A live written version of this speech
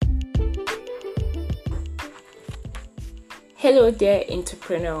Hello there,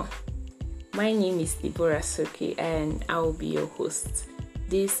 entrepreneur. My name is Deborah Soki and I will be your host.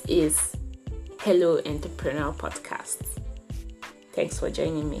 This is Hello Entrepreneur Podcast. Thanks for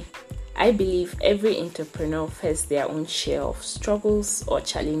joining me. I believe every entrepreneur faces their own share of struggles or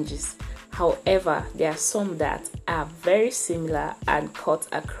challenges. However, there are some that are very similar and cut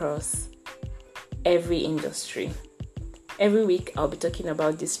across every industry. Every week, I'll be talking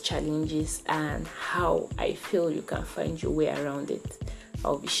about these challenges and how I feel you can find your way around it.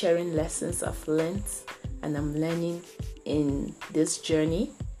 I'll be sharing lessons I've learned and I'm learning in this journey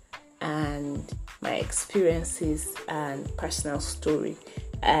and my experiences and personal story.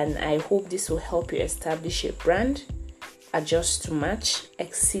 And I hope this will help you establish a brand, adjust to match,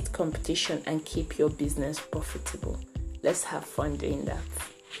 exceed competition, and keep your business profitable. Let's have fun doing that.